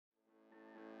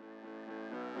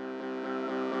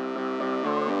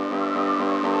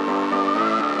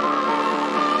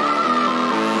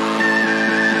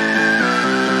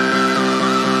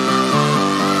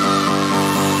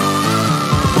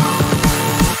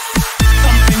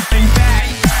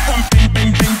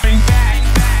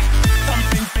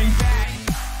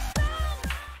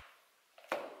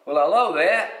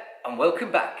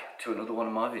to another one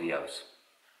of my videos.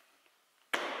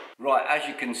 Right, as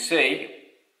you can see,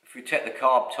 if we take the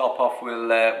carb top off, we'll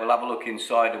have a look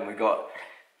inside, and we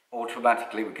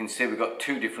can see we've got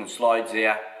two different slides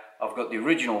here. I've got the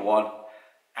original one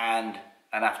and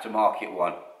an aftermarket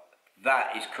one.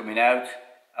 That is coming out,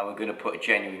 and we're going to put a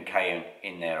genuine Cayenne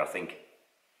in there, I think.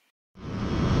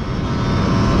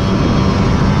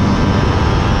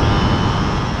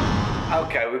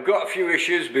 Okay, we've got a few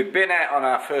issues. We've been out on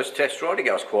our first test ride. It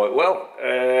goes quite well.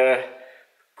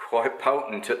 Quite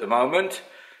potent at the moment.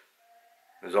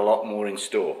 There's a lot more in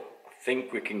store. I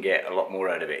think we can get a lot more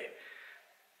out of it.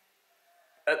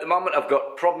 At the moment I've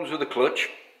got problems with the clutch,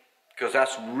 because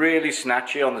that's really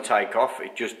snatchy on the takeoff.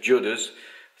 It just judders.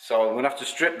 So I'm going to have to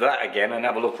strip that again and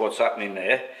have a look what's happening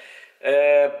there.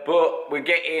 But we're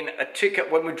getting a tick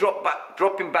when we're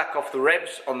dropping back off the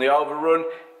revs on the overrun.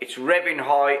 It's revving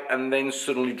high and then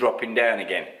suddenly dropping down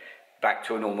again, back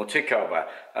to a normal tick over.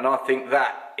 And I think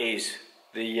that is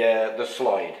the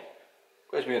slide.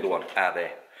 Where's my other one? Ah,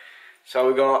 there. So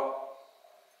we've got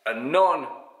a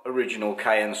non-original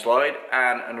Cayenne slide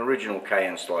and an original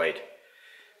Cayenne slide.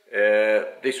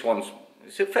 This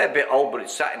it's a fair bit old, but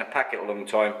it's sat in a packet a long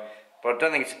time. But I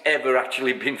don't think it's ever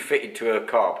actually been fitted to a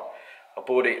carb. I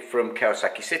bought it from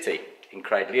Kawasaki City in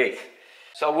Cradley Heath.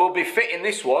 So we'll be fitting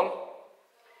this one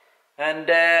and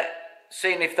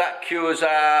seeing if that cures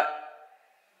our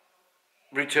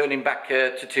returning back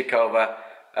to tick over,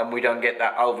 and we don't get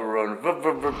that overrun.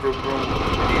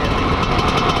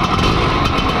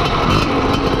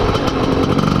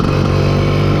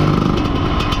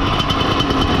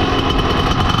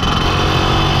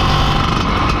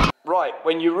 Right,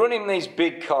 when you're running these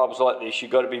big carbs like this,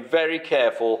 you've got to be very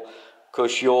careful,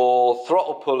 because your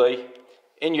throttle pulley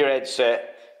in your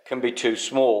headset can be too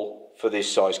small for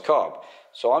this size carb.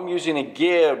 So I'm using a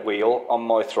gear wheel on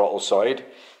my throttle side,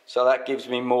 so that gives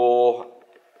me more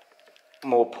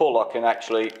pull. I can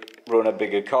actually run a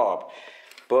bigger carb.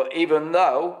 But even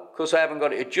though, because I haven't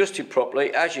got it adjusted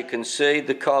properly, as you can see,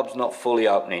 the carb's not fully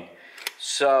opening.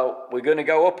 So we're going to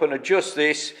go up and adjust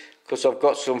this, because I've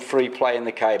got some free play in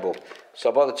the cable.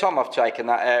 So by the time I've taken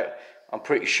that out, I'm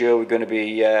pretty sure we're going to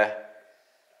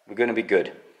be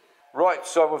good. Right,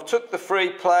 so we've taken the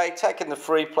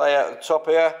free play out of the top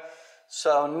here.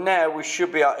 So now we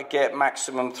should be able to get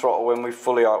maximum throttle when we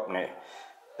fully open it.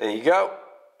 There you go.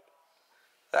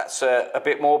 That's a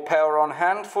bit more power on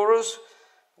hand for us.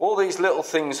 All these little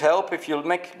things help if you're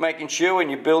making sure when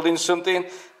you're building something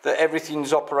that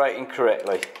everything's operating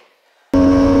correctly.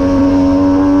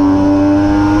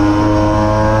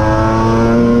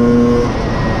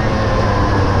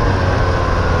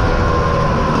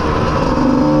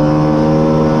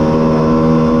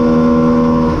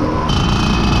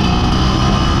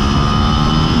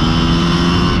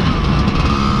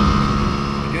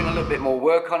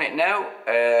 Work on it now.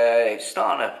 It's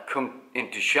starting to come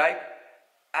into shape.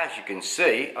 As you can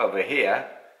see over here,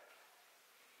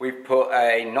 we've put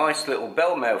a nice little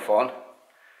bell mouth on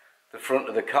the front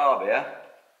of the carb here.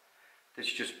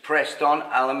 It's just pressed on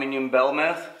aluminium bell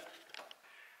mouth,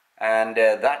 and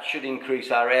that should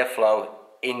increase our airflow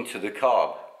into the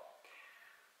carb.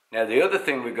 Now the other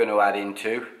thing we're going to add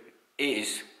into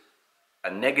is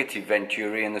a negative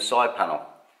venturi in the side panel.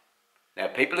 Now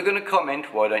people are going to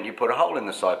comment, why don't you put a hole in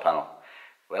the side panel?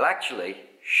 Well, actually,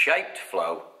 shaped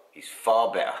flow is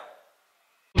far better.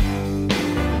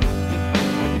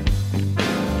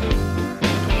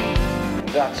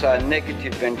 That's our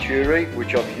negative venturi,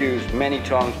 which I've used many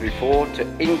times before to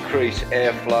increase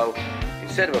airflow.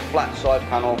 Instead of a flat side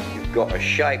panel, you've got a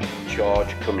shaped charge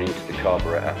coming into the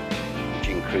carburetor, which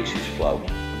increases flow.